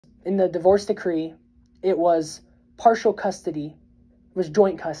in the divorce decree, it was partial custody. It was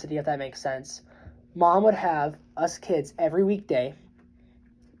joint custody, if that makes sense. Mom would have us kids every weekday,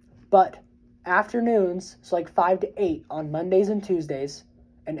 but afternoons, so like 5 to 8 on Mondays and Tuesdays,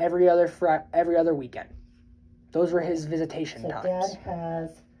 and every other weekend. Those were his visitation times. Dad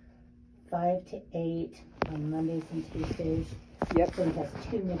has 5 to 8 on Mondays and Tuesdays. Yep. So he has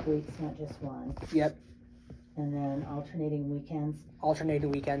 2 midweeks, not just one. Yep. And then alternating weekends.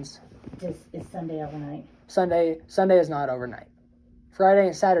 Alternating weekends. Is Sunday overnight? Sunday is not overnight. Friday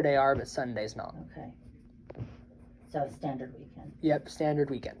and Saturday are, but Sunday's not. Okay. So standard weekend. Yep, standard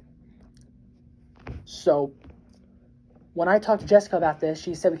weekend. So, when I talked to Jessica about this,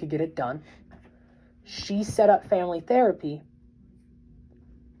 she said we could get it done. She set up family therapy,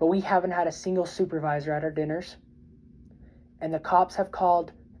 but we haven't had a single supervisor at our dinners. And the cops have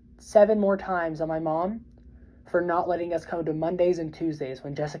called 7 more times on my mom for not letting us come to Mondays and Tuesdays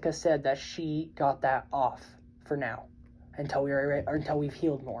when Jessica said that she got that off for now until we've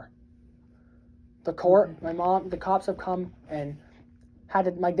healed more. The cops have come and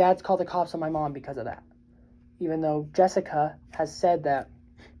my dad's called the cops on my mom because of that. Even though Jessica has said that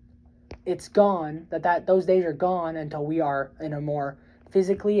it's gone, that those days are gone until we are in a more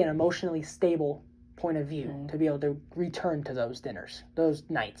physically and emotionally stable point of view to be able to return to those dinners, those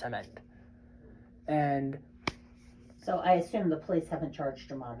nights I meant. And so I assume the police haven't charged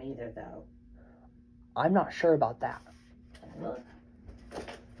your mom either, though. I'm not sure about that. Look.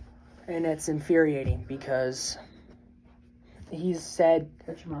 And it's infuriating because he's said...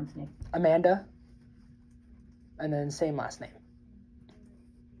 What's your mom's name? Amanda. And then same last name.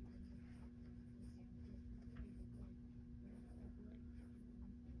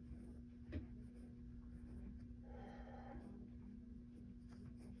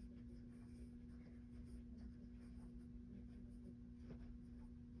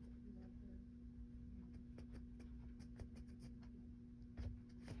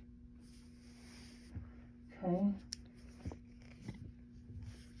 Okay.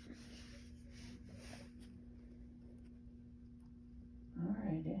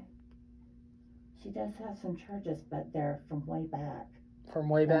 Alrighty. She does have some charges, but they're from way back. From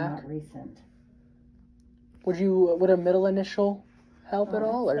way back? Not recent. Would a middle initial help at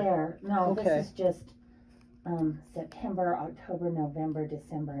all? Or? There. No, okay. This is just September, October, November,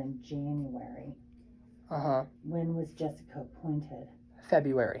 December, and January. Uh-huh. When was Jessica appointed?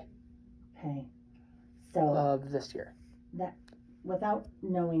 February. Okay. So of this year. That, without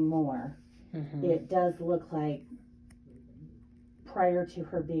knowing more, it does look like prior to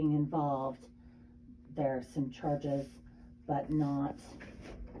her being involved, there are some charges, but not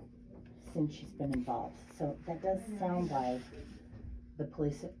since she's been involved. So that does sound like the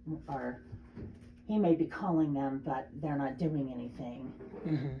police he may be calling them, but they're not doing anything.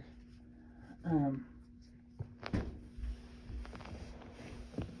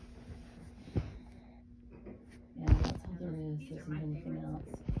 Yeah, that's all there is. There isn't anything else.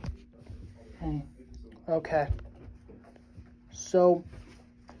 Okay. So,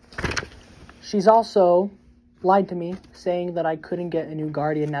 she's also lied to me, saying that I couldn't get a new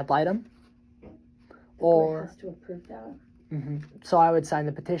guardian ad litem. Or has to approve that. So I would sign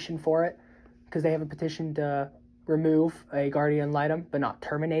the petition for it, because they have a petition to remove a guardian ad litem, but not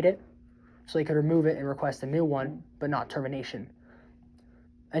terminate it. So they could remove it and request a new one, but not termination.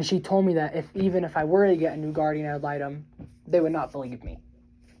 And she told me that even if I were to get a new guardian ad litem, they would not believe me.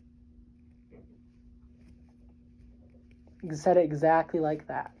 Said it exactly like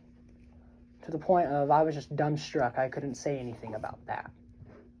that. To the point of I was just dumbstruck. I couldn't say anything about that.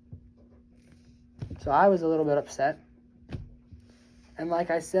 So I was a little bit upset. And like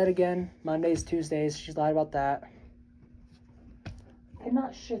I said again, Mondays, Tuesdays, she's lied about that. I'm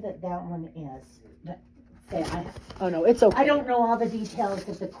not sure that one is. Oh no, it's okay. I don't know all the details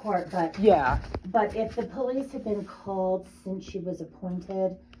of the court, but yeah. But if the police have been called since she was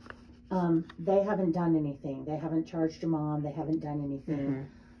appointed, they haven't done anything. They haven't charged your mom. They haven't done anything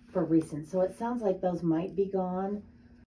for recent. So it sounds like those might be gone.